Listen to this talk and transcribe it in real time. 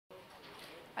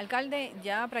Alcalde,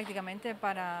 ya prácticamente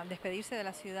para despedirse de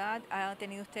la ciudad ha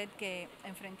tenido usted que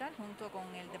enfrentar junto con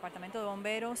el Departamento de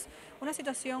Bomberos una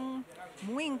situación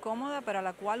muy incómoda para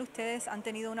la cual ustedes han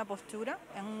tenido una postura,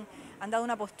 han dado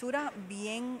una postura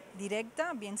bien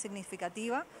directa, bien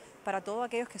significativa para todos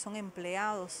aquellos que son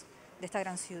empleados de esta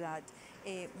gran ciudad.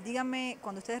 Díganme,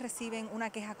 cuando ustedes reciben una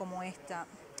queja como esta,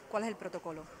 ¿cuál es el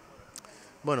protocolo?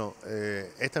 Bueno,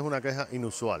 esta es una queja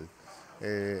inusual.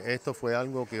 Esto fue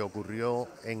algo que ocurrió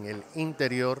en el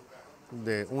interior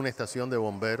de una estación de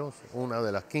bomberos, una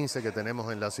de las 15 que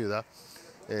tenemos en la ciudad,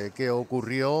 que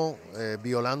ocurrió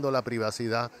violando la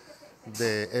privacidad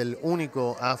del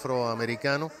único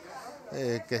afroamericano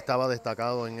que estaba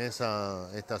destacado en esa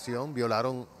estación.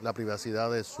 Violaron la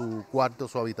privacidad de su cuarto,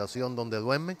 su habitación donde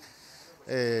duerme,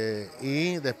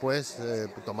 y después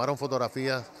tomaron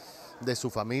fotografías de su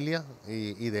familia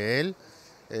y de él,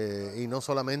 y no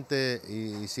solamente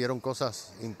hicieron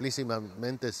cosas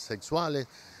implícitamente sexuales,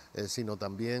 sino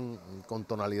también con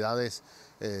tonalidades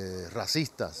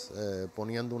racistas,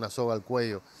 poniendo una soga al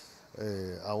cuello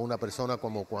a una persona,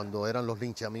 como cuando eran los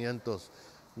linchamientos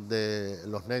de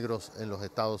los negros en los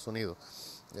Estados Unidos.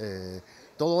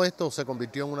 Todo esto se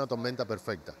convirtió en una tormenta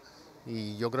perfecta.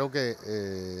 Y yo creo que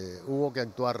hubo que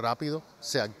actuar rápido,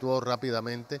 se actuó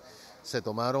rápidamente, se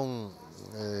tomaron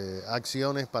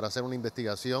acciones para hacer una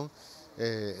investigación.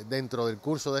 Dentro del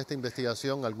curso de esta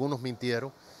investigación algunos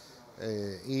mintieron,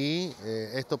 y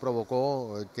esto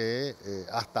provocó que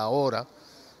hasta ahora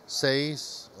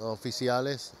 6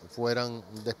 oficiales fueran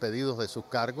despedidos de sus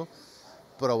cargos.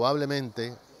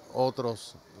 Probablemente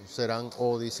otros serán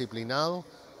o disciplinados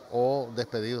o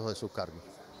despedidos de sus cargos.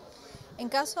 En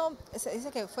caso, se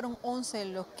dice que fueron 11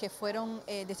 los que fueron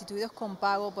destituidos con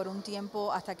pago por un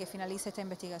tiempo hasta que finalice esta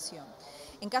investigación.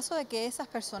 En caso de que esas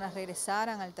personas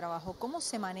regresaran al trabajo, ¿cómo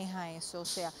se maneja eso? O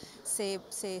sea,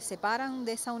 ¿se separan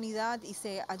de esa unidad y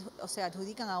se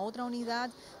adjudican a otra unidad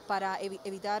para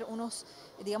evitar unos,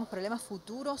 digamos, problemas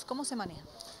futuros? ¿Cómo se maneja?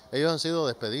 Ellos han sido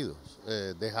despedidos,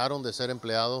 dejaron de ser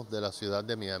empleados de la ciudad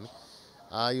de Miami.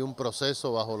 Hay un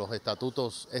proceso bajo los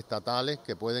estatutos estatales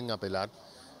que pueden apelar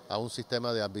a un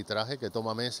sistema de arbitraje que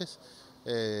toma meses,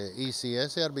 y si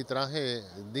ese arbitraje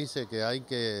dice que hay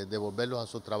que devolverlos a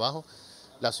su trabajo,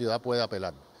 la ciudad puede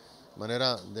apelar. De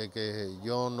manera de que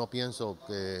yo no pienso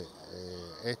que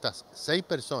estas 6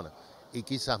 personas y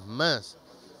quizás más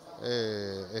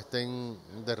estén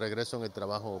de regreso en el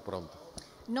trabajo pronto.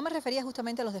 No me refería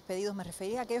justamente a los despedidos, me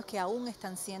refería a aquellos que aún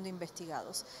están siendo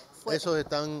investigados. Esos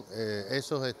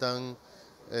están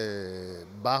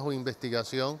bajo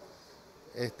investigación,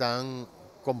 están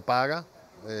con paga,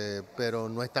 pero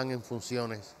no están en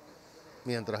funciones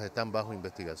mientras están bajo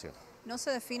investigación. No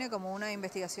se define como una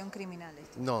investigación criminal.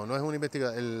 No, no es una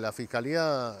investigación. La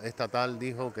Fiscalía Estatal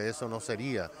dijo que eso no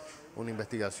sería una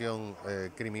investigación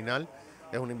criminal,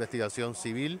 es una investigación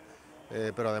civil,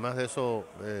 pero además de eso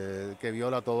que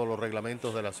viola todos los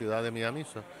reglamentos de la ciudad de Miami,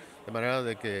 de manera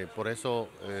de que por eso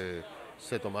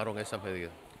se tomaron esas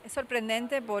medidas. Es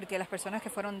sorprendente porque las personas que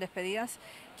fueron despedidas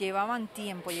llevaban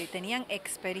tiempo y tenían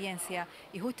experiencia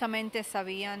y justamente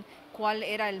sabían cuál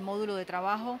era el módulo de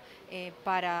trabajo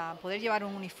para poder llevar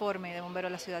un uniforme de bombero a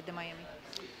la ciudad de Miami.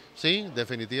 Sí,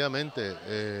 definitivamente.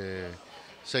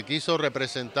 Se quiso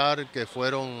representar que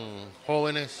fueron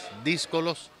jóvenes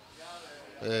díscolos,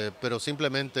 pero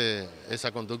simplemente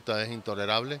esa conducta es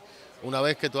intolerable. Una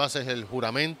vez que tú haces el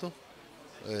juramento,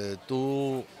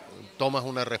 tú tomas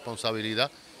una responsabilidad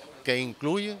que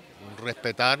incluye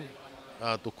respetar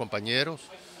a tus compañeros,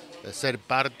 ser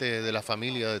parte de la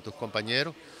familia de tus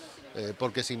compañeros,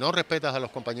 porque si no respetas a los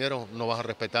compañeros no vas a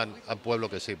respetar al pueblo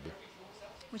que sirve.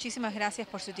 Muchísimas gracias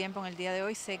por su tiempo en el día de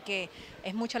hoy. Sé que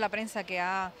es mucha la prensa que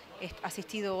ha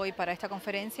asistido hoy para esta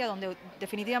conferencia, donde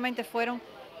definitivamente fueron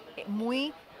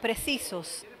muy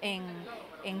precisos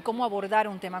en cómo abordar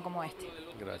un tema como este.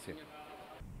 Gracias.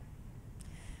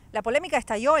 La polémica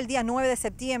estalló el día 9 de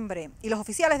septiembre y los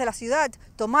oficiales de la ciudad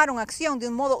tomaron acción de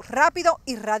un modo rápido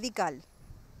y radical.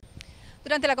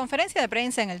 Durante la conferencia de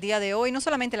prensa en el día de hoy, no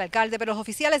solamente el alcalde, pero los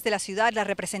oficiales de la ciudad, la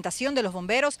representación de los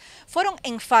bomberos, fueron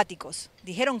enfáticos.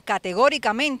 Dijeron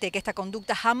categóricamente que esta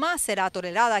conducta jamás será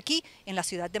tolerada aquí en la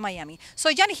ciudad de Miami.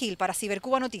 Soy Yanni Gil para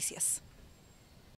Cibercuba Noticias.